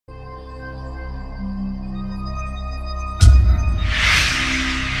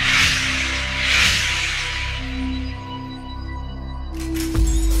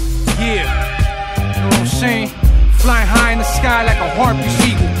sky like a harpy's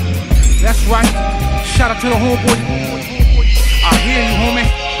eagle. That's right. Shout out to the homeboy. I hear you, homie.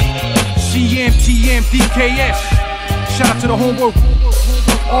 CMTMDKS. Shout out to the homeboy.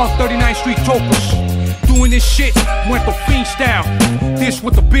 On 39th Street Topers. Doing this shit, went the fiend style. This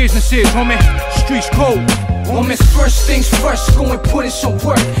what the business is, homie. Streets cold. Homie, first things first, go and put in some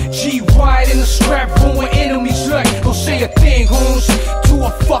work. G-wide in the strap room where enemies lurk. Don't say a thing, homes, to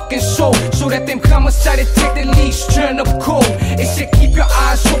a fucking soul, so that them homicidal techniques turn up cold. It said keep your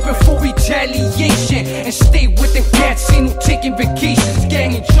eyes open for retaliation, and stay with them cats, ain't no taking vacations.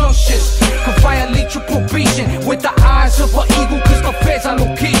 Gang injunctions could violate your probation with the eyes of an eagle, cause the feds on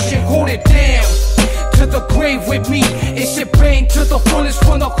location. Hold it down to the grave with me. It said bang to the fullest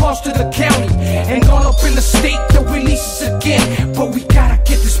from the cost to the county, and gone up in the state the releases again. But we gotta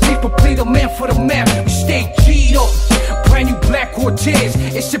get this paper, play the man for the map. We stay G'd up, brand new black Cortez.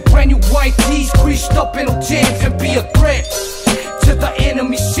 It's a brand new white tees creased up in Tans, and be a threat to the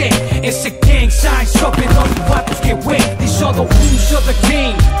enemy set. It's a gang signs up and all the weapons get wet. These are the rules of the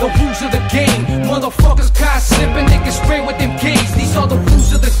game, the rules of the game. Motherfuckers caught slipping, they can spray with them K's. These are the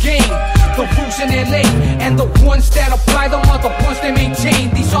rules of the game, the rules in LA, and the ones that apply them are the ones they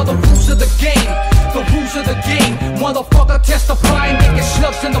maintain. These are the rules of the game, the rules of the game. Motherfucker testifying, making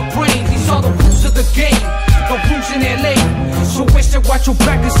slugs in the brain. These are the rules of the game, the rules in LA. So wish to watch your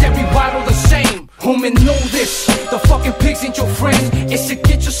back, cause every bottle the same. Homie, know this, the fucking pigs ain't your friends. It's to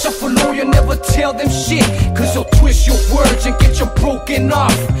get yourself a lawyer, never tell them shit, cause they'll twist your words and get you broken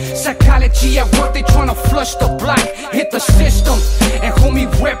off. Psychology at work, they tryna flush the block, hit the system, and homie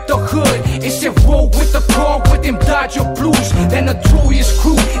rep the hood. It's a roll with the car with them Dodger blues, then the notorious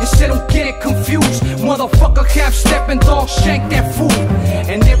crew. Instead don't get it confused, motherfucker half stepping dog shank that fool.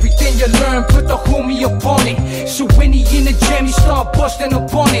 And everything you learn, put the homie up on it. So when he in the jam, he start busting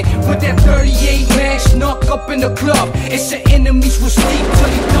up on it with that 38 man snuck up in the club. It's the enemies was deep till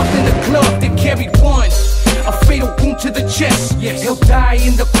he dumped in the club. They carried one, a fatal wound to the chest. He'll die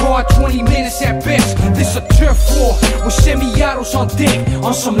in the car, 20 minutes at best. This a turf war with semi-autos on deck,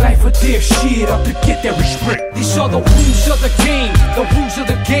 on some life or death shit up to get that respect. These are the rules of the game, the rules of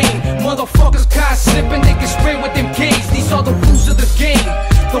the game. Motherfuckers caught slipping, they can spray with them K's. These are the rules of the game,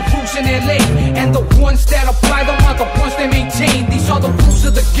 the rules in LA, and the ones that apply them are the ones they maintain. These are the rules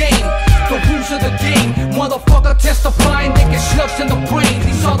of the game, the rules of the game. Motherfucker testifying, they get slugs in the brain.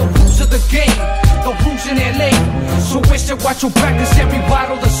 These are the rules of the game, the rules in LA. So wish to watch your back, cause every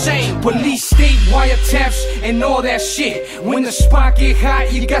bottle the same. Police state wiretaps and all that shit. When the spot get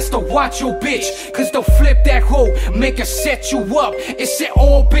hot, you got to watch your bitch, cause they'll flip that hoe, make her set you up. It's that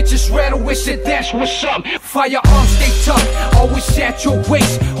all bitches rattle, it's that that's what's up. Firearms stay tough, always at your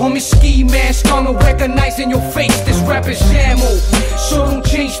waist. Homie ski mask on, no recognizing your face. This rap is ammo, so don't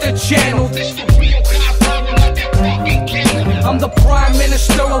change the channel. This the real Godfather, not that fucking camel. I'm the prime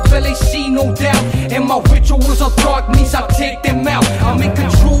minister of LAC, no doubt, and my rituals are dark, means I'll take them out. I'm in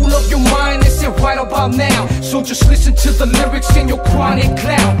control of your mind, it's it right about now. So just listen to the lyrics in your chronic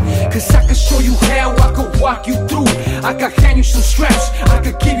cloud, cause I can show you how, I could walk you through. I could hand you some straps, I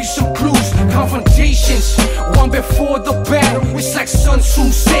could give you some clues. Confrontations, one before the battle. It's like Sun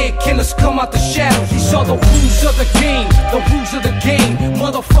Tzu said, killers come out the shadows. These are the rules of the game, the rules of the game.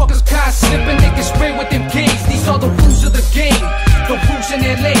 Motherfuckers caught slipping, they can spray with them K's. These are the rules of the game, the rules in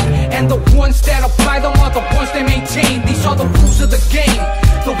LA, and the ones that apply them are the ones they maintain. These are the rules of the game,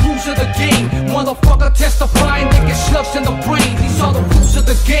 the rules of the game. Motherfucker testifying, they get slugs in the brain. These are the rules of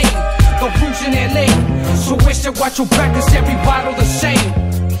the game, the rules in LA. So wish to watch your back, cause every bottle the same.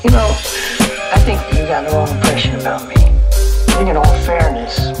 You know, I think you got the wrong impression about me. I think in all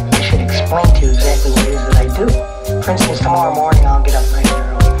fairness, I should explain to you exactly what it is that I do. For instance, tomorrow morning I'll get up nice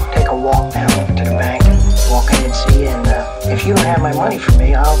and early, take a walk down to the bank, walk in and see you, and if you don't have my money for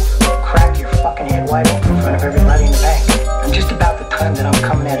me, I'll crack your fucking head wide open in front of everybody in the bank. And just about the time that I'm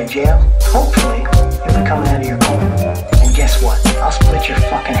coming out of jail, hopefully,